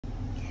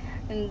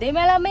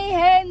Dimelo mi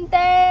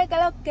gente, que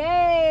lo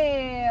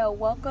que?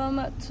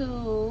 Welcome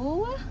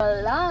to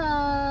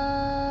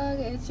vlog.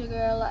 It's your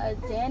girl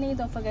Dani.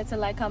 Don't forget to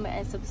like, comment,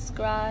 and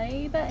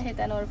subscribe. Hit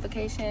that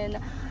notification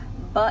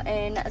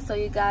button so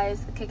you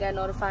guys can get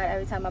notified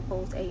every time I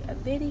post a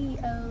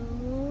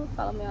video.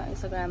 Follow me on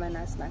Instagram and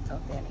that's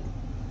Smacktalkdanii.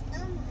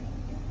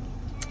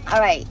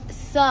 Alright,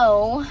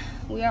 so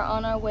we are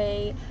on our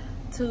way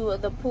to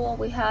the pool.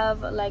 We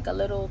have like a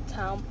little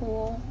town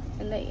pool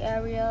in the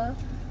area.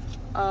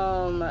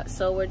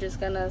 So we're just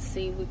gonna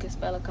see if we can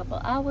spend a couple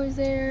hours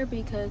there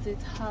because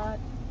it's hot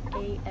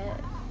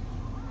AF.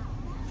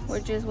 We're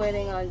just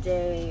waiting on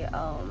Jay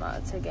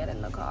to get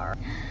in the car.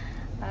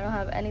 I don't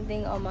have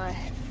anything on my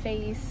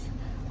face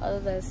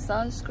other than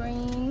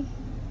sunscreen.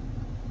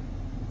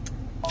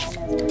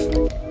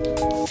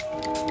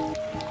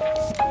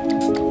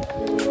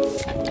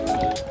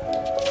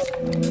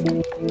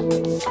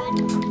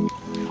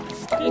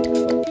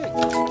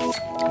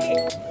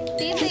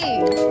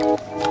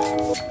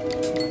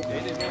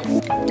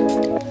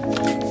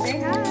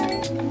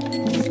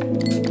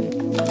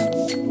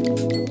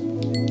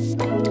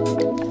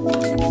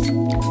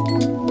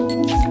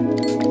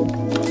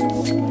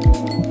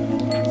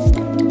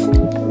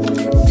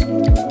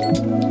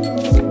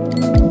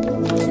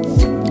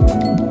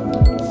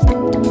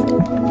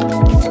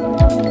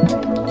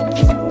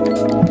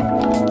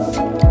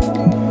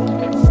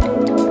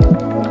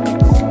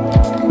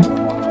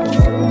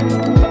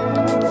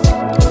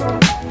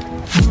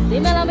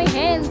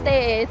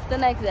 It's the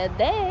next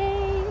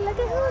day. Look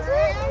at who's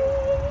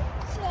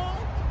with me.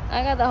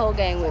 I got the whole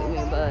gang with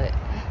me, but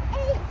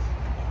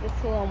it's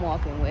who I'm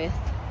walking with.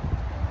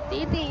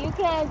 Titi, you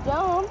can't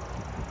jump.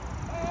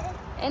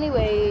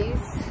 Anyways,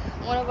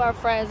 one of our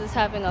friends is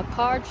having a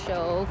card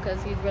show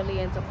because he's really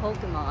into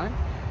Pokemon.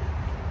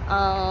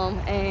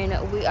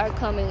 And we are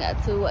coming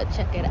to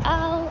check it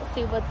out,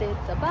 see what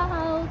it's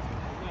about.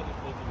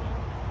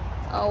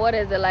 What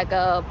is it, like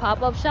a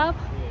pop-up shop?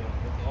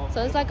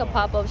 So it's like a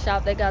pop-up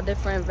shop. They got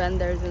different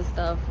vendors and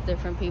stuff,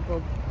 different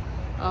people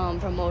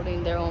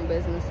promoting their own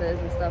businesses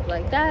and stuff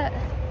like that.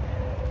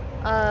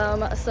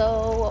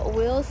 So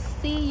we'll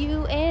see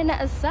you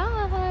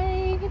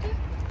inside.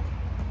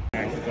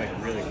 It's like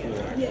really cool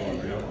actually.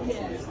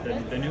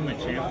 The new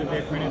Machamp that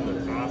they printed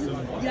looks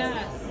awesome.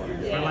 Yes.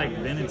 But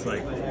like then it's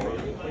like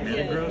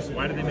Metagross.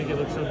 Why did they make it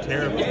look so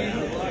terrible?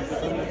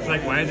 It's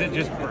like, why is it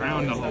just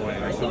brown the whole way?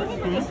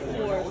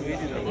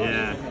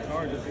 Yeah.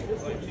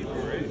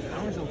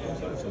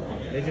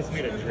 They just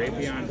made a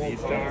Drapion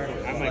V-Star.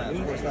 I'm like,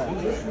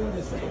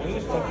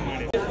 who's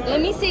Pokemon? Let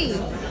me see.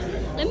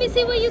 Let me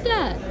see what you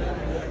got.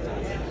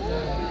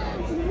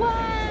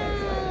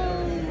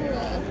 Wow.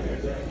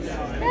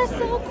 That's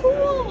so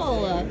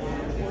cool.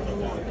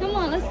 Come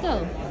on, let's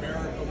go.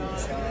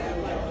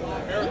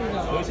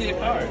 Go see the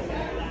card.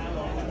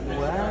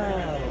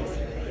 Wow.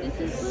 This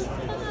is so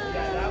fun.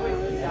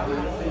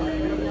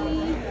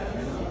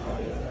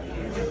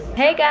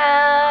 Hey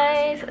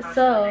guys.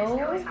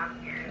 So,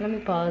 let me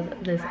pause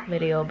this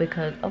video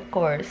because of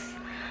course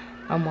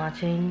I'm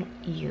watching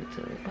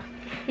YouTube.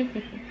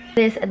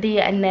 This is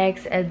the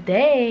next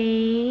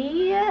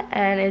day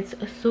and it's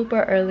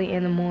super early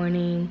in the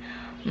morning.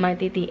 My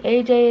titi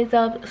AJ is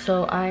up,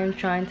 so I am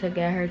trying to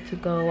get her to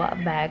go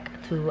back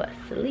to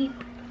sleep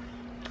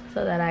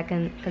so that I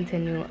can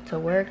continue to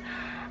work.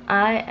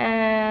 I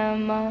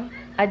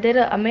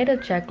made a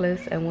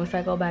checklist, and once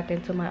I go back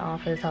into my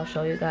office I'll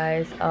show you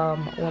guys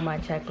what my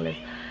checklist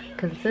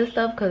consists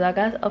of, because I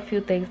got a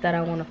few things that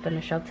I want to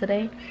finish up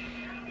today.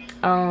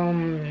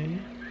 But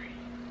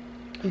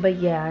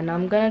yeah, and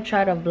I'm gonna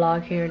try to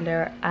vlog here and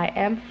there. I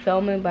am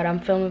filming, but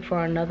I'm filming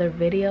for another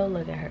video.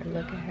 Look at her,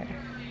 look at her.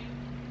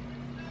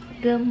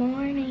 Good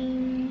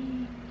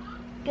morning.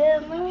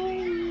 Good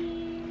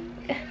morning.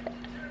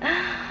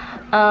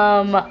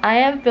 I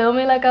am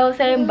filming like I was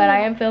saying, but I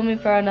am filming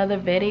for another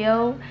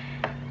video.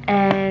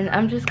 And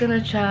I'm just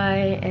gonna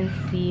try and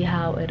see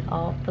how it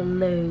all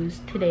flows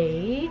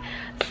today.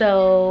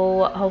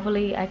 So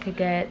hopefully I could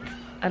get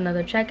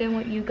another check-in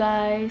with you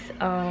guys.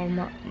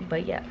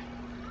 But yeah,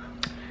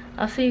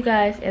 I'll see you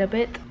guys in a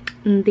bit.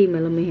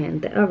 Dimelo mi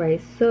gente.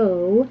 Alright,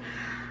 so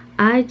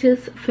I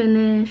just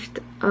finished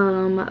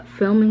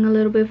filming a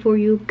little bit for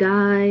you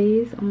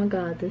guys. Oh my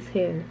god, this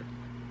hair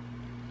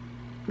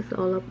is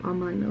all up on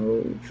my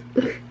nose.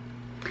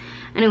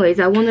 Anyways,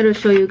 I wanted to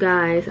show you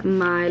guys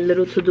my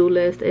little to-do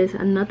list. It's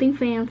nothing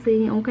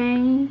fancy,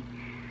 okay?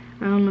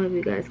 I don't know if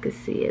you guys can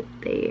see it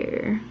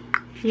there.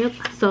 Yep,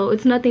 so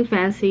it's nothing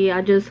fancy.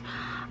 I just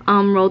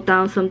wrote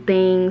down some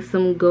things,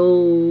 some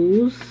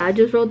goals. I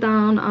just wrote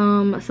down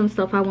some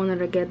stuff I wanted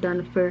to get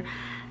done for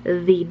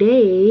the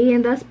day,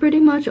 and that's pretty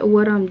much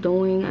what I'm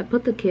doing. I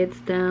put the kids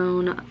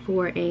down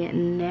for a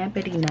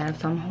nappity nap,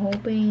 so I'm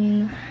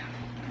hoping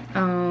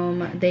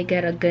they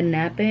get a good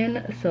nap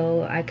in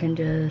so I can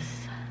just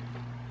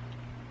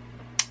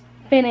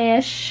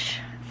finish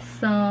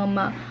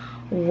some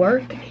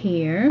work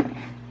here.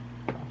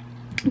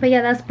 But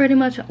yeah, that's pretty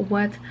much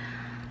what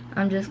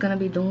I'm just gonna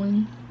be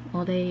doing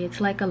all day. It's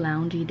like a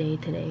loungy day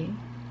today.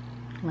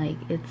 Like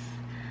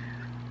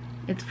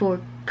it's for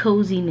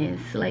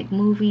coziness, like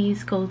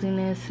movies,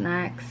 coziness,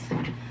 snacks,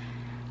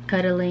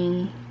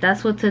 cuddling.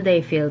 That's what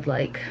today feels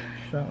like.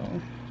 So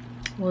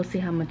we'll see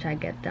how much I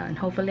get done.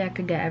 Hopefully I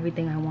could get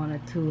everything I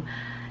wanted to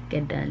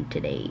get done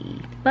today,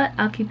 but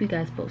I'll keep you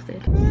guys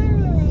posted.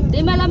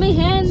 Dimelo mi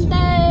gente,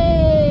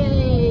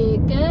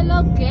 que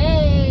lo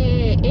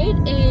que.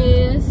 It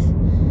is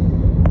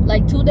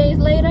like 2 days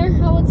later,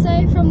 I would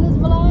say, from this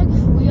vlog.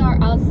 We are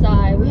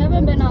outside. We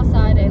haven't been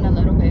outside in a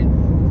little bit.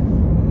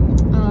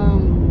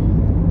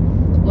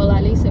 Well,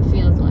 at least it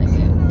feels like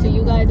it. To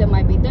you guys it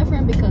might be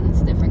different because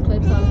it's different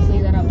clips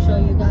obviously that I'm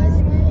showing you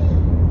guys.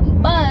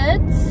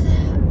 But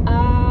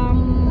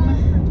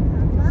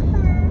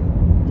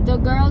the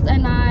girls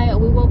and I,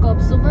 we woke up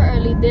super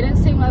early. Didn't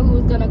seem like we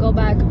was gonna go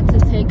back to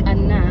take a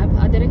nap.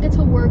 I didn't get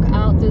to work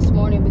out this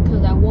morning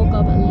because I woke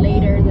up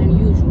later than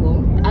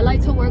usual. I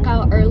like to work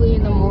out early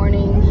in the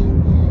morning.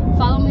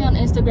 Follow me on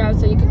Instagram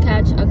so you can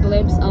catch a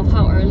glimpse of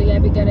how early I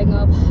be getting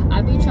up.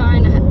 I be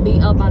trying to be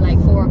up at like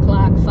 4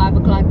 o'clock, 5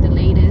 o'clock the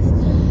latest,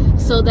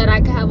 so that I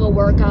can have a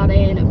workout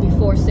in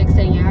before 6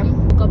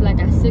 a.m. Woke up like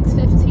at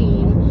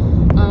 6:15,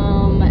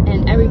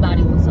 and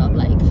everybody was up.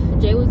 Like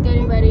Jay was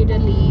getting ready to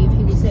leave.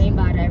 He was saying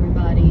bye to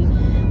everybody.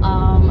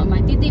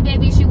 My titi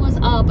baby, she was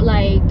up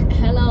like,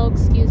 hello,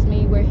 excuse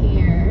me, we're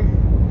here.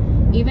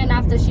 Even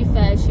after she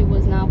fed, she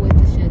was not with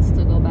the shits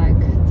to go back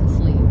to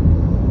sleep.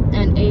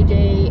 And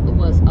AJ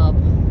was up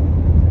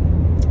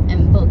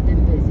and booked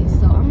and busy.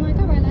 So I'm like,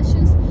 all right, let's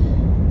just,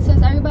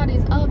 since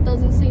everybody's up,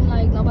 doesn't seem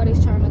like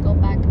nobody's trying to go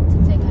back to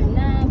take a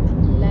nap,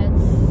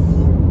 let's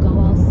go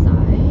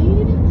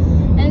outside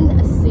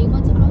and see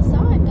what's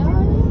outside,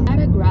 guys. I had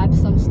to grab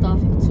some stuff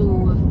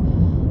to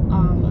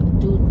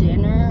do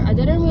dinner. I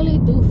didn't really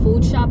do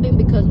food shopping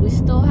because we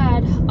still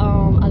had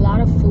a lot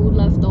of food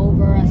left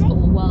over, as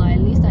well, at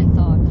least I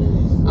thought.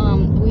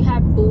 We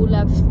had food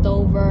left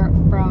over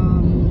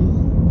from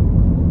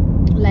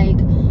like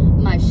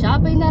my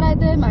shopping that I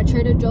did, my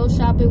Trader Joe's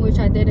shopping, which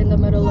I did in the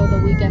middle of the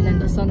weekend, and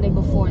the Sunday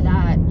before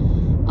that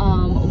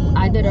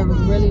I did a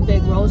really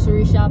big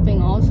grocery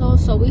shopping also.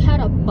 So we had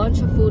a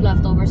bunch of food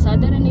left over, so I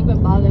didn't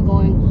even bother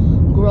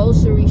going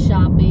grocery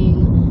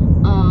shopping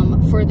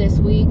for this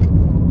week.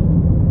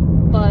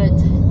 But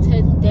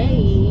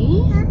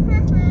today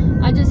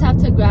I just have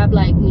to grab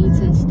like meats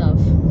and stuff,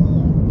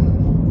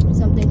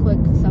 something quick,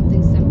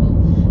 something simple,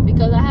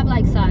 because I have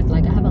like sides,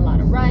 like I have a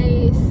lot of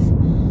rice.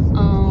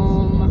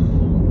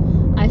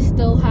 I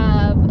still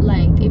have,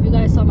 like, if you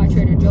guys saw my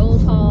Trader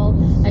Joe's haul,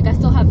 like I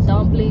still have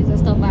dumplings and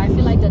stuff, but I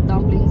feel like the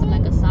dumplings are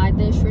like a side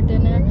dish for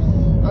dinner,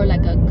 or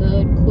like a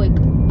good quick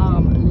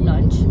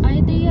lunch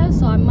idea.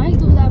 So I might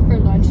do that for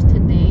lunch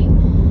today.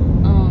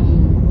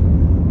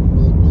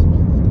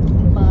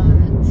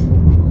 But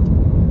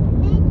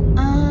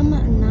I'm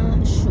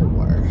not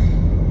sure.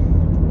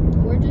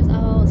 We're just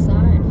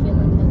outside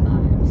feeling the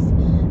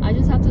vibes. I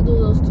just have to do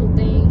those 2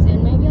 things,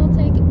 and maybe I'll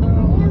take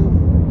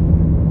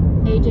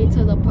AJ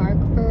to the park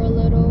for a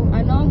little.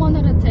 I know I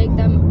wanted to take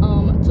them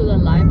to the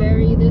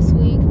library this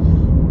week,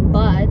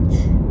 but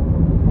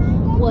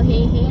what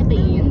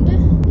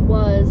happened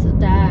was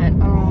that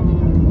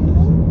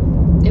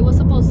it was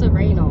supposed to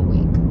rain all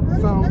week.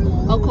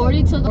 From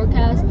according to the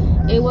forecast,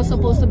 it was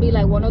supposed to be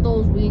like one of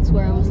those weeks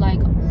where it was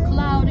like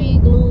cloudy,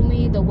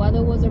 gloomy, the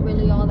weather wasn't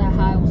really all that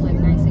high, it was like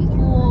nice and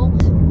cool,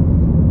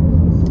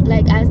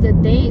 like as the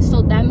day.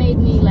 So that made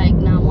me like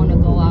not want to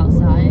go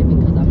outside,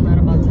 because I'm not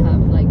about to have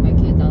like my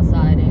kids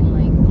outside in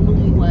like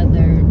gloomy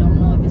weather,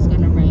 don't know if it's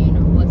gonna rain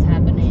or what's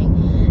happening.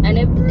 And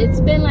it's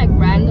been like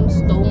random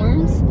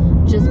storms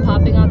just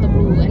popping out the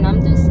blue, and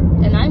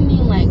I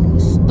mean like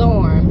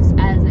storms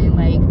as in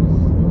like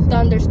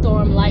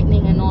thunderstorm,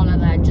 lightning and all of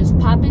that, just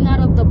popping out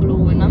of the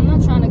blue. And I'm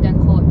not trying to get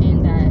caught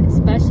in that,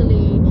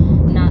 especially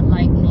not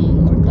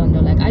lightning or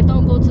thunder. Like I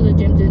don't go to the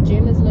gym. The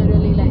gym is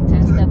literally like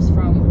 10 steps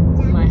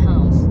from my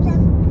house.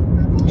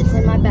 It's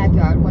in my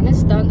backyard. When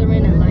it's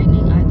thundering and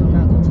lightning, I do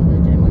not go to the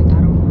gym. Like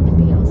I don't want to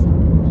be outside.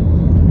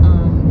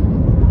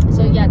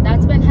 So yeah,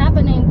 that's been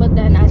happening. But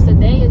then as the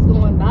day is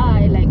going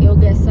by, like it'll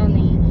get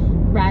sunny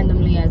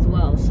randomly as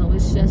well. So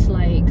it's just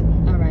like,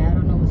 all right, I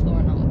don't know what's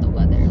going on with the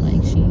weather.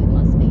 Like she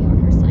must be on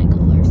her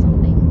cycle or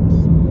something,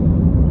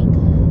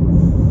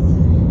 because,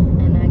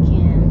 and I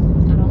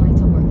don't like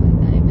to work like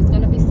that. If it's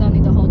gonna be sunny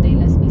the whole day,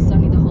 let's be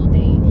sunny the whole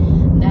day.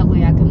 That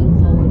way I can move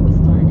forward with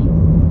planning.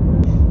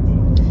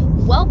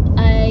 Well,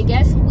 I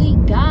guess we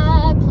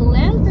got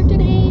plans for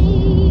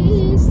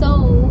today.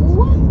 So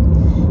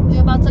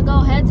we're about to go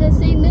head to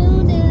see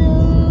Nunu.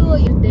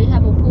 They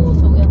have a pool,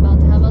 so we're about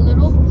to have a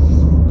little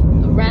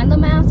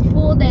random ass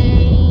pool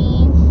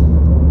day,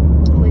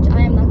 which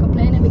I am not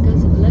complaining,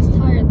 because let's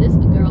tire this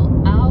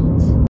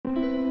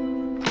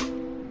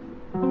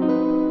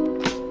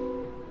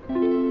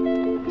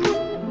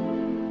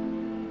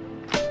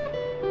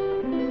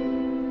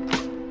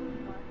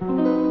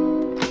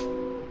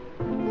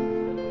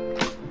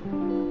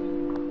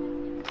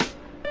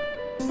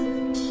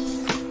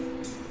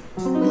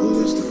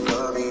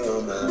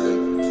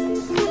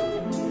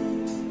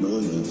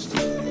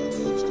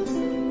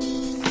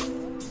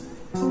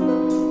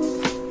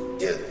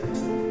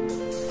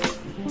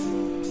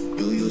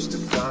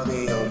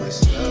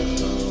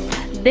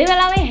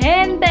Dimelo mi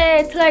gente,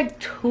 it's like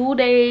 2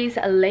 days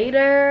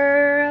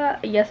later.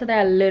 Yesterday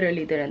I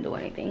literally didn't do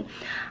anything.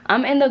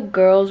 I'm in the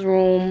girls'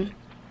 room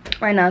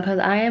right now because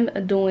I am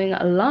doing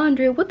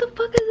laundry. What the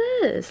fuck is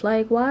this?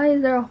 Like, why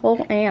is there a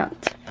whole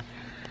ant?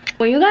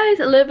 When you guys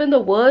live in the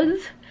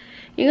woods,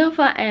 you're gonna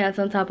find ants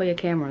on top of your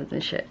cameras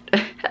and shit.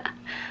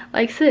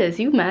 Like, sis,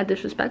 you mad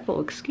disrespectful.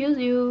 Excuse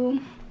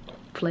you.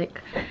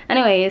 Flick.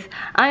 Anyways,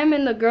 I am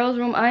in the girls'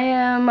 room. I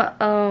am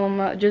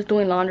just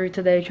doing laundry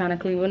today, trying to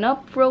clean it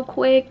up real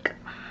quick.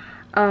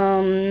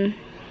 Well,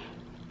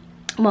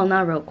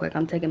 not real quick.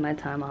 I'm taking my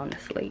time,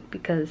 honestly,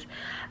 because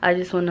I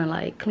just want to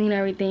like clean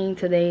everything.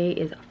 Today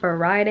is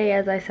Friday,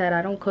 as I said.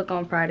 I don't cook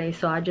on Friday,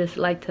 so I just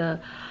like to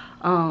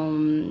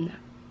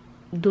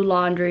do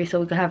laundry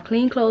so we can have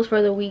clean clothes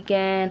for the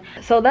weekend.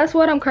 So that's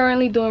what I'm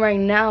currently doing right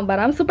now, but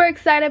I'm super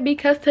excited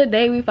because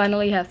today we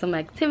finally have some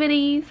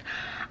activities.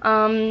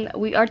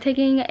 We are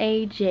taking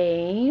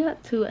AJ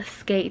to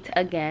skate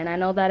again. I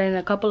know that in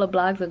a couple of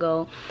vlogs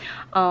ago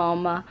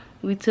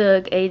we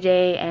took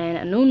AJ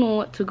and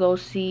Nunu to go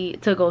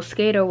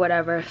skate or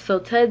whatever. So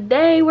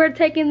today we're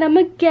taking them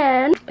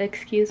again.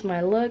 Excuse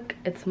my look,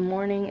 it's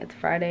morning, it's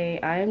Friday.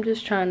 I am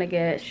just trying to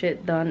get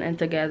shit done and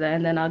together,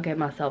 and then I'll get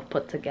myself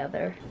put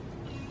together.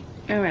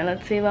 Alright,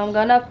 let's see if I'm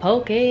gonna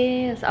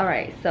focus.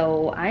 Alright,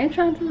 so I am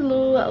trying to do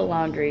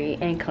laundry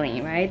and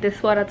clean, right? This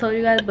is what I told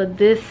you guys, but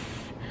this,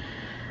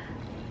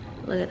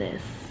 look at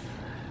this.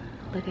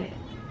 Look at,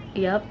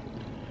 yep.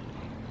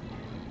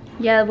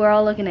 Yeah, we're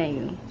all looking at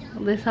you.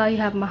 This is how you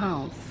have my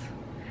house.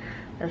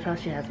 That's how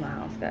she has my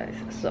house, guys.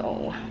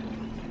 So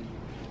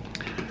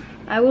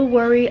I will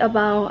worry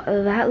about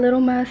that little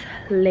mess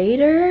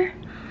later.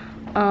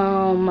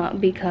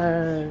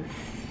 Because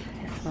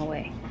it's no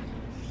way.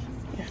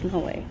 It's no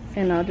way.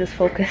 And I'll just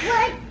focus.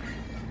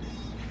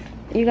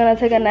 You gonna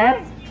take a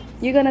nap?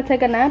 You gonna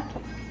take a nap?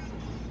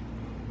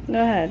 Go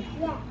ahead.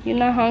 Yeah. You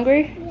not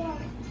hungry? Yeah.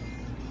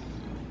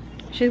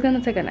 She's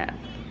gonna take a nap.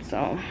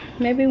 So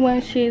maybe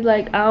when she's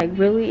like out, like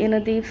really in a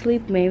deep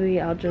sleep,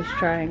 maybe I'll just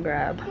try and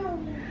grab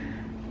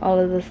all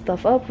of this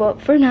stuff up.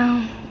 But for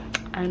now,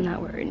 I'm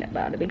not worried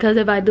about it, because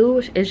if I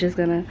do, it's just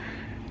gonna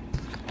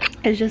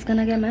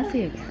get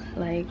messy again.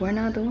 Like, we're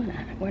not doing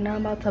that. We're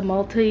not about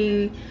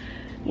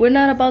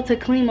to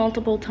clean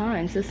multiple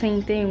times the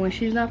same thing when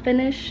she's not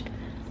finished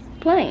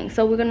playing.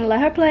 So we're gonna let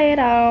her play it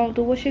out,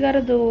 do what she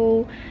gotta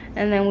do,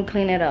 and then we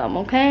clean it up.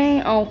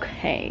 Okay?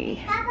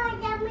 Okay.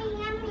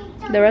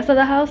 The rest of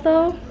the house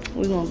though,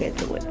 we're gonna get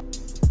to it.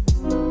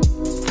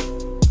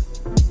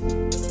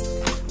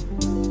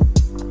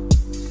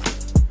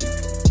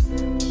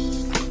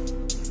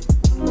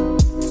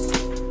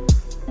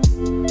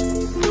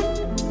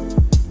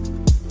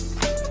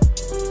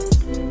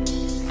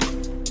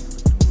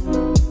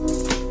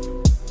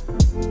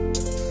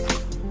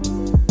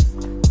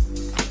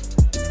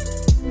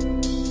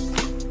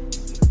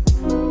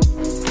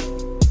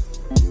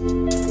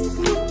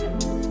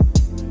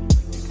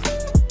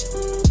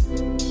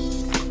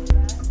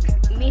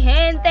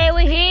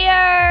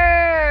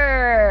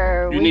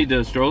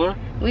 The stroller?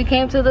 We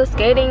came to the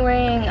skating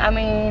ring. I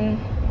mean,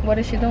 what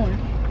is she doing?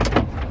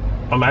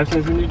 I'm asking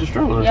if you need the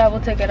stroller. Yeah, we'll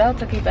take it out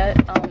to keep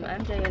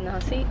MJ in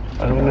her seat.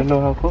 I don't even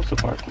know how close to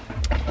park.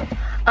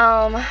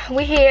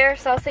 We here,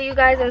 so I'll see you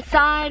guys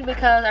inside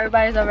because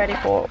everybody's already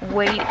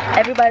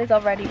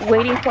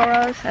waiting for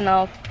us, and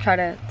I'll try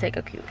to take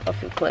a few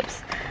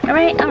clips. All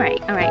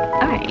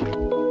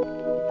right.